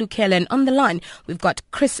Lucky Lukele, and on the line we've got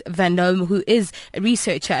Chris Van Dome, who is a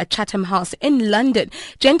researcher at Chatham House in London.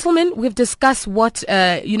 Gentlemen, we've discussed what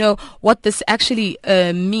this actually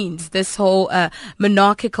means, this whole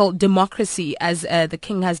monarchical democracy as the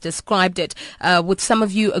king has described it, with some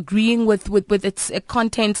of you agreeing with its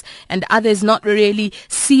contents and others not really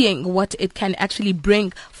seeing what it can actually bring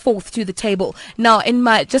forth to the table. Now,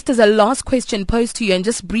 just as a last question posed to you, and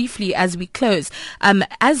just briefly as we close,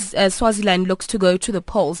 as Swaziland looks to go to the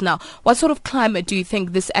polls now, what sort of climate do you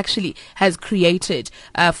think this actually has created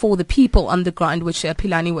for the people on the ground, which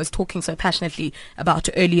Philani was talking so passionately about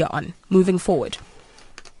earlier on, moving forward?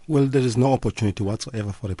 Well, there is no opportunity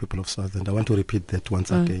whatsoever for the people of Swaziland. I want to repeat that once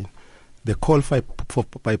again. The call by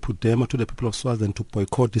Pudema to the people of Swaziland to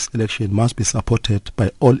boycott this election must be supported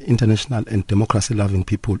by all international and democracy-loving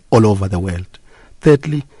people all over the world.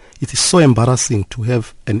 Thirdly, it is so embarrassing to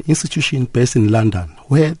have an institution based in London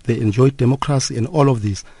where they enjoy democracy and all of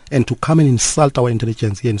this, and to come and insult our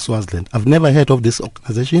intelligence here in Swaziland. I've never heard of this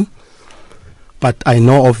organization, but I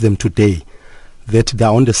know of them today, that they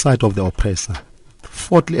are on the side of the oppressor.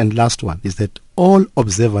 Fourthly and last one is that all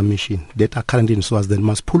observer missions that are currently in Swaziland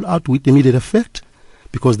must pull out with immediate effect,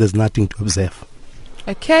 because there's nothing to observe.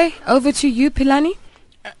 Okay, over to you, Philani.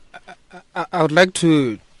 I would like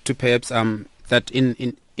to perhaps that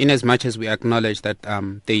in as much as we acknowledge that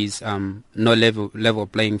there is no level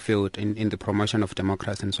playing field in the promotion of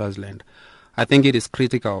democracy in Swaziland, I think it is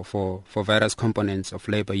critical for various components of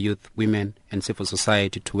labor, youth, women, and civil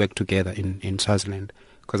society to work together in Swaziland,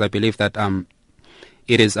 because I believe that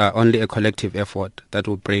it is only a collective effort that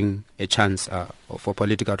will bring a chance for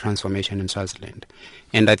political transformation in Swaziland.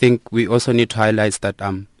 And I think we also need to highlight that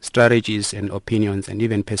strategies and opinions and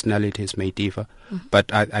even personalities may differ,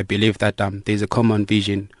 but I believe that there's a common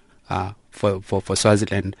vision for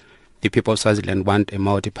Swaziland. The people of Swaziland want a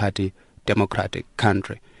multi-party democratic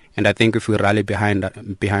country. And I think if we rally behind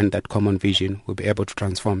that common vision, we'll be able to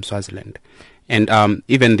transform Swaziland. And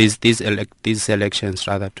even these elections,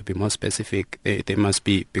 rather, to be more specific, they must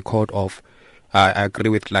be called off. I agree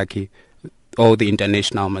with Lucky. All the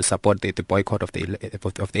international must support the boycott of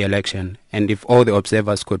the election. And if all the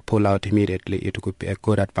observers could pull out immediately, it could be a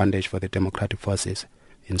good advantage for the democratic forces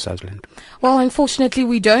in Swaziland. Well, unfortunately,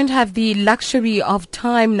 we don't have the luxury of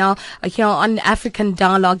time now here on African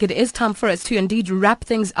Dialogue. It is time for us to indeed wrap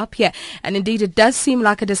things up here. And indeed, it does seem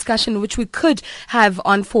like a discussion which we could have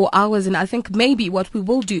on 4 hours. And I think maybe what we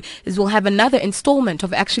will do is we'll have another installment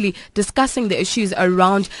of actually discussing the issues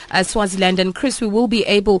around Swaziland. And Chris, we will be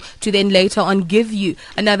able to then later on give you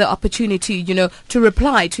another opportunity, to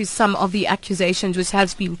reply to some of the accusations which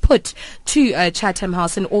has been put to Chatham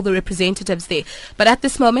House and all the representatives there. But at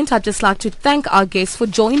this moment, I'd just like to thank our guests for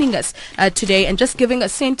joining us today and just giving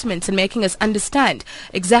us sentiments and making us understand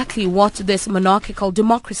exactly what this monarchical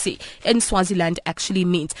democracy in Swaziland actually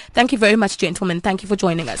means. Thank you very much, gentlemen. Thank you for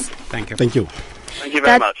joining us. Thank you. Thank you. Thank you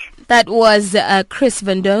very much. That was Chris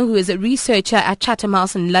Vendo, who is a researcher at Chatham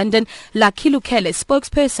House in London, Lucky Lukhele,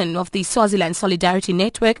 spokesperson of the Swaziland Solidarity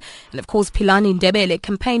Network, and of course Philani Ndebele,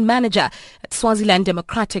 campaign manager at Swaziland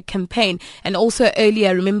Democratic Campaign. And also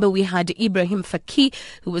earlier, remember, we had Ibrahim Faki,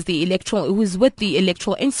 who was with the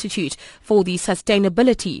Electoral Institute for the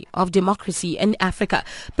Sustainability of Democracy in Africa.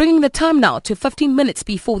 Bringing the time now to 15 minutes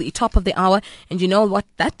before the top of the hour. And you know what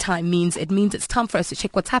that time means? It means it's time for us to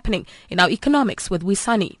check what's happening in our economics with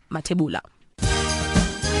Wisani Matebula.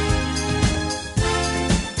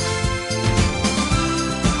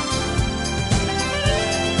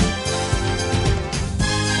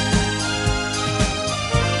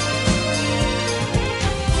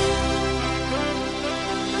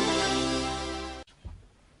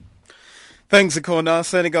 Thanks, Akona.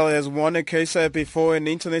 Senegal has won a case before an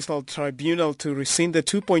international tribunal to rescind the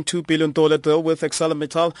 $2.2 billion deal with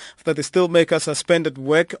ArcelorMittal after the steelmaker suspended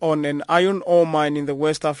work on an iron ore mine in the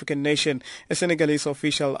West African nation. A Senegalese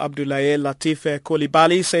official, Abdoulaye Latif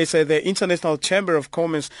Coulibaly, says the International Chamber of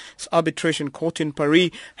Commerce's arbitration court in Paris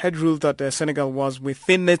had ruled that Senegal was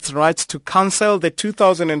within its rights to cancel the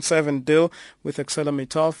 2007 deal with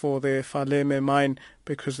ArcelorMittal for the Faleme mine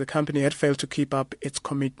because the company had failed to keep up its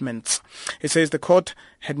commitments. It says the court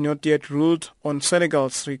had not yet ruled on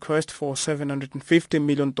Senegal's request for $750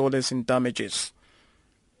 million in damages.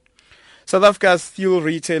 South Africa's Fuel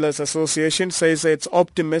Retailers Association says it's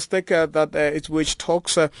optimistic that its wage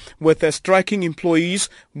talks with striking employees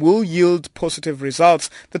will yield positive results.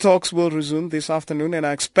 The talks will resume this afternoon and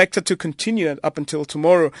are expected to continue up until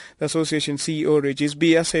tomorrow. The association CEO Regis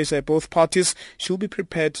Bia says both parties should be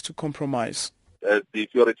prepared to compromise. As the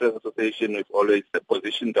Fuel Retailers Association, we've always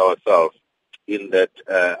positioned ourselves in that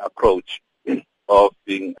approach of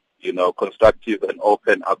being, constructive and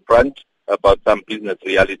open upfront about some business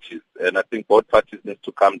realities. And I think both parties need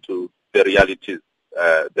to come to the realities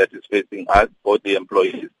that is facing us, both the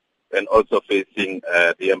employees and also facing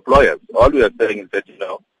the employers. All we are saying is that,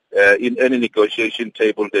 in any negotiation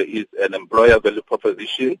table, there is an employer value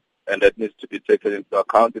proposition, and that needs to be taken into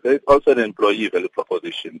account. There is also an employee value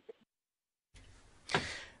proposition.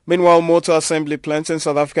 Meanwhile, motor assembly plants in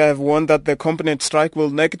South Africa have warned that the component strike will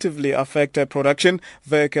negatively affect production.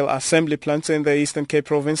 Vehicle assembly plants in the Eastern Cape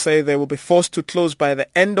province say they will be forced to close by the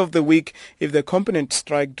end of the week if the component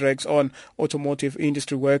strike drags on. Automotive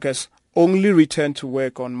industry workers only return to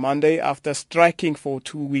work on Monday after striking for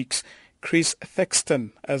 2 weeks. Chris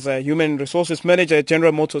Thexton, as a human resources manager at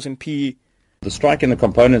General Motors in PE. The strike in the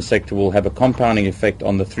component sector will have a compounding effect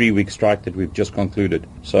on the 3-week strike that we've just concluded.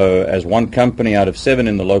 So as one company out of 7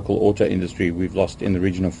 in the local auto industry, we've lost in the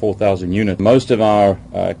region of 4,000 units. Most of our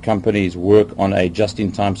companies work on a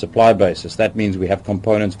just-in-time supply basis. That means we have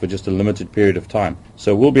components for just a limited period of time.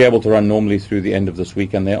 So we'll be able to run normally through the end of this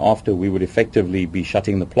week, and thereafter we would effectively be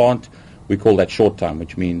shutting the plant. We call that short time,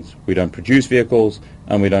 which means we don't produce vehicles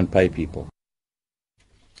and we don't pay people.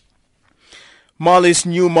 Mali's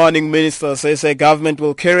new mining minister says the government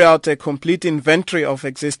will carry out a complete inventory of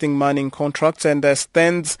existing mining contracts and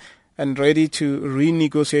stands and ready to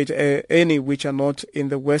renegotiate any which are not in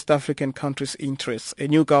the West African country's interests. A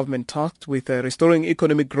new government tasked with restoring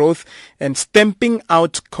economic growth and stamping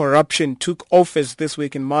out corruption took office this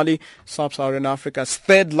week in Mali, Sub-Saharan Africa's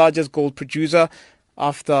third largest gold producer,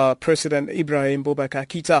 after President Ibrahim Boubacar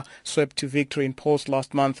Keïta swept to victory in polls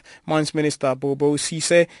last month. Mines Minister Bobo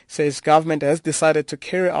Cisse says government has decided to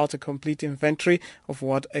carry out a complete inventory of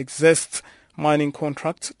what exists. Mining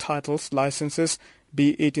contracts, titles, licenses,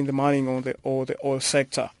 be it in the mining or the oil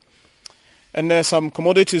sector. And some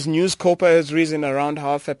commodities news. Copper has risen around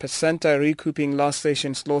 0.5%, recouping last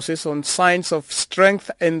session's losses on signs of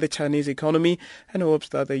strength in the Chinese economy and hopes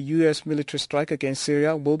that the U.S. military strike against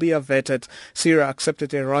Syria will be averted. Syria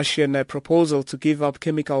accepted a Russian proposal to give up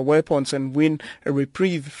chemical weapons and win a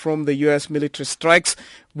reprieve from the U.S. military strikes,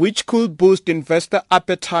 which could boost investor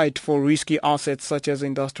appetite for risky assets such as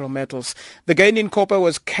industrial metals. The gain in copper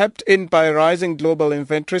was kept in by rising global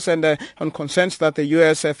inventories and on concerns that the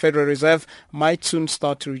U.S. Federal Reserve might soon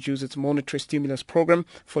start to reduce its monetary stimulus program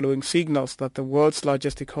following signals that the world's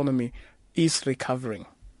largest economy is recovering.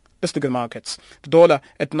 Let's look at markets. The dollar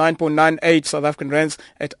at 9.98 South African rands,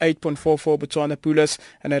 at 8.44 Botswana Pulas,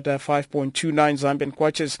 and at 5.29 Zambian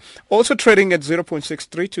kwaches. Also trading at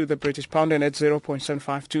 0.63 to the British pound and at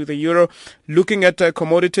 0.75 to the euro. Looking at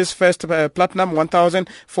commodities first, platinum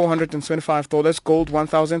 $1,425, gold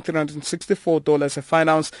 $1,364 a fine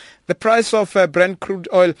ounce. The price of Brent crude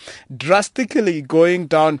oil drastically going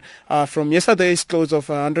down from yesterday's close of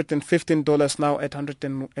 $115, now at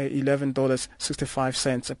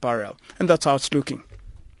 $111.65 a barrel. And that's how it's looking.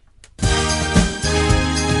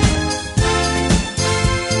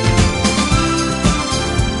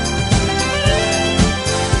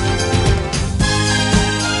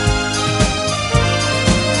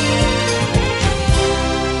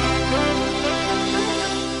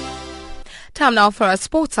 Time now for a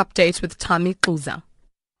sports update with Tami Kuza.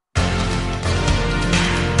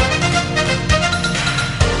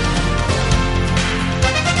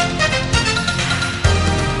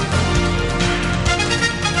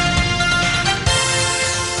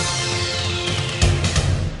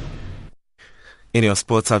 In your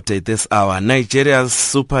sports update this hour, Nigeria's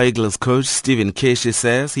Super Eagles coach Stephen Keshi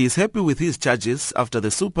says he is happy with his charges after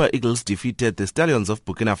the Super Eagles defeated the Stallions of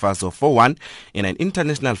Burkina Faso 4-1 in an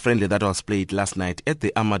international friendly that was played last night at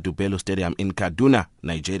the Amadou Bello Stadium in Kaduna,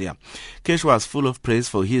 Nigeria. Keshi was full of praise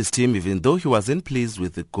for his team even though he wasn't pleased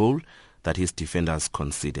with the goal that his defenders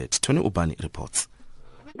conceded. Tony Ubani reports.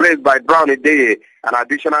 Praised by Brown Ideye, and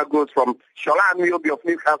additional goals from Shola Amiobi of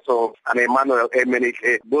Newcastle and Emmanuel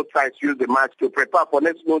Emenike. Both sides used the match to prepare for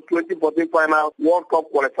next month's 2014 final World Cup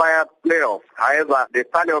qualifier playoff. However, the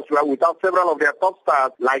Stallions were without several of their top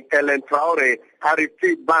stars like Ellen Traore, Harry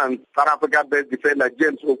Pitt Barnes, South Africa best defender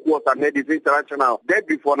James Okwuosa made his international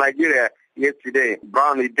debut for Nigeria yesterday.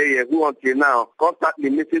 Brown Ideye, who until now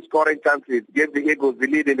constantly misses scoring chances, gave the Eagles the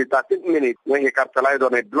lead in the 13th minute when he capitalized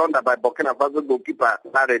on a blunder by Burkina Faso goalkeeper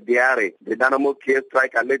Larry Diare. The Dynamo Kiev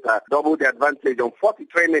striker later doubled the advantage on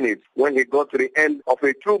 43 minutes when he got to the end of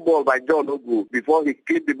a through ball by John Ogu before he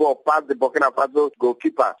clipped the ball past the Burkina Faso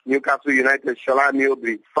goalkeeper. Newcastle United Shola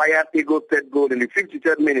Amiobi fired Eagles' third goal in the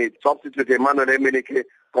 53rd minute. Substitute Emmanuel Emenike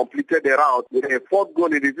completed the route with a fourth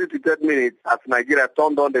goal in the 53rd minute as Nigeria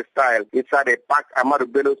turned on the style inside a packed Amadou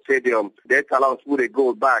Bello Stadium. The Talons put a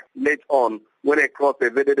goal back late on when a cross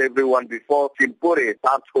evaded everyone before Timpore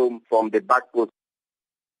tapped home from the back post.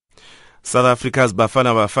 South Africa's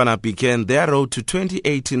Bafana Bafana began their road to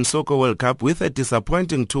 2018 Soccer World Cup with a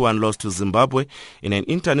disappointing 2-1 loss to Zimbabwe in an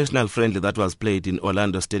international friendly that was played in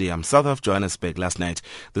Orlando Stadium, south of Johannesburg last night.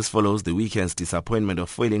 This follows the weekend's disappointment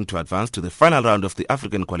of failing to advance to the final round of the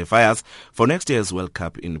African qualifiers for next year's World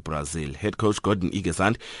Cup in Brazil. Head coach Gordon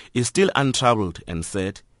Igesand is still untroubled and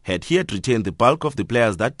said had he had retained the bulk of the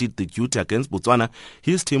players that did the duty against Botswana,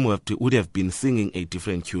 his team would have been singing a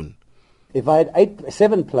different tune. If I had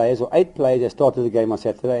 7 players or 8 players that started the game on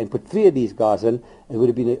Saturday and put 3 of these guys in, it would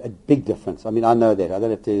have been a big difference. I mean, I know that. I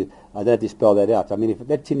don't have to spell that out. I mean, if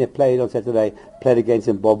that team that played on Saturday played against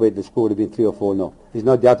Zimbabwe, the score would have been 3 or 4-0. There's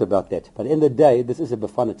no doubt about that. But at the end of the day, this is a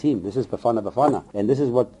Bafana team. This is Bafana. And this is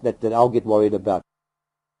what that I'll get worried about.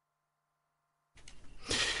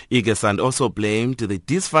 Igesand also blamed the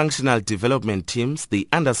dysfunctional development teams, the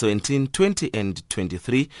Under-17, 20 and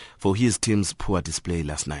 23, for his team's poor display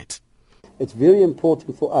last night. It's very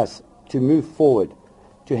important for us to move forward,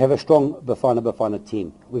 to have a strong Bafana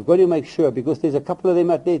team. We've got to make sure, because there's a couple of them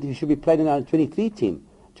out there who should be playing in our Under-23 team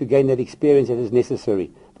to gain that experience that is necessary.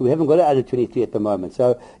 But we haven't got an Under-23 at the moment.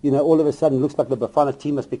 So, all of a sudden it looks like the Bafana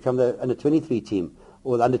team must become the Under-23 team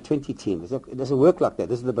or the Under-20 team. It doesn't work like that.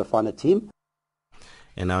 This is the Bafana team.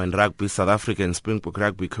 And now in rugby, South African Springbok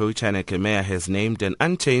rugby coach Hanneke Meyer has named an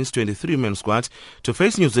unchanged 23-man squad to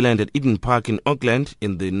face New Zealand at Eden Park in Auckland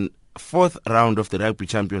in the fourth round of the Rugby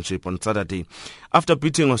Championship on Saturday. After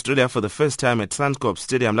beating Australia for the first time at Suncorp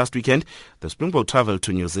Stadium last weekend, the Springbok travelled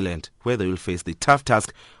to New Zealand, where they will face the tough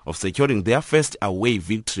task of securing their first away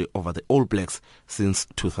victory over the All Blacks since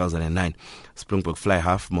 2009. Springbok fly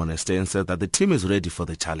half Morné Steyn said that the team is ready for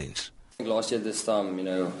the challenge. Last year this time,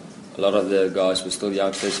 a lot of the guys were still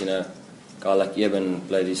youngsters, A guy like Eben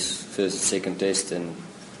played his first, second test, and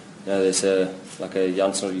there's a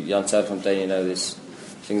Jan Serfontein, there's,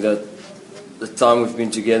 I think that the time we've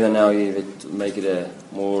been together now, you make it a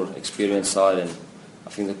more experienced side, and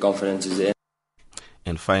I think the confidence is there.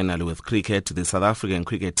 And finally, with cricket, the South African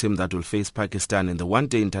cricket team that will face Pakistan in the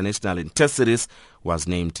one-day international and test series was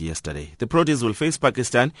named yesterday. The Proteas will face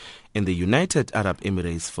Pakistan in the United Arab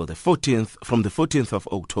Emirates from the 14th of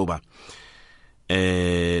October.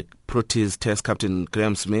 Proteas Test captain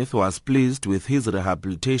Graham Smith was pleased with his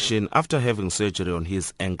rehabilitation after having surgery on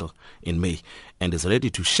his ankle in May and is ready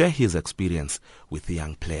to share his experience with the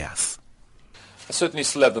young players. I certainly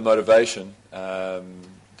still have the motivation,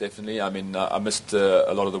 definitely. I mean, I missed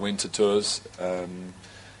a lot of the winter tours, and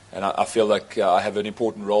I feel like I have an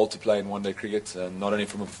important role to play in one-day cricket, not only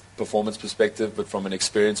from a performance perspective but from an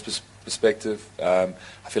experience perspective. I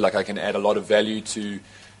feel like I can add a lot of value to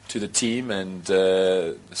the team and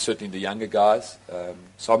certainly the younger guys.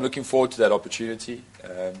 So I'm looking forward to that opportunity.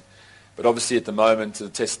 But obviously at the moment the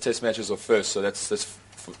test matches are first, so that's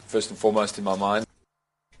first and foremost in my mind.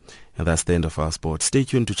 And that's the end of our sport. Stay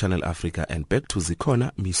tuned to Channel Africa and back to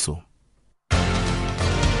Zikhona Miso.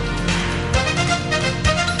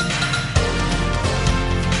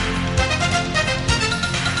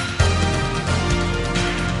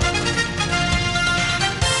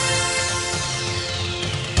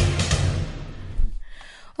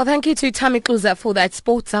 Well, thank you to Tammy Kluza for that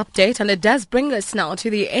sports update, and it does bring us now to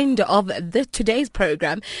the end of today's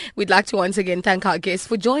program. We'd like to once again thank our guests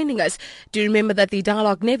for joining us. Do remember that the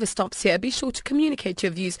dialogue never stops here. Be sure to communicate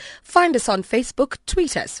your views. Find us on Facebook,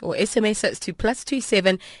 tweet us, or SMS us to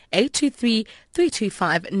 +27 823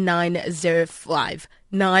 325 905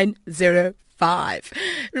 905.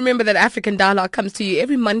 Remember that African Dialogue comes to you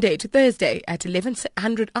every Monday to Thursday at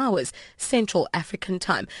 1100 hours Central African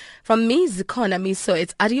Time. From me, Zikhona Miso,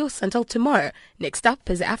 it's adios until tomorrow. Next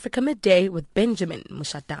up is Africa Midday with Benjamin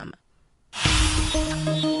Mushatama.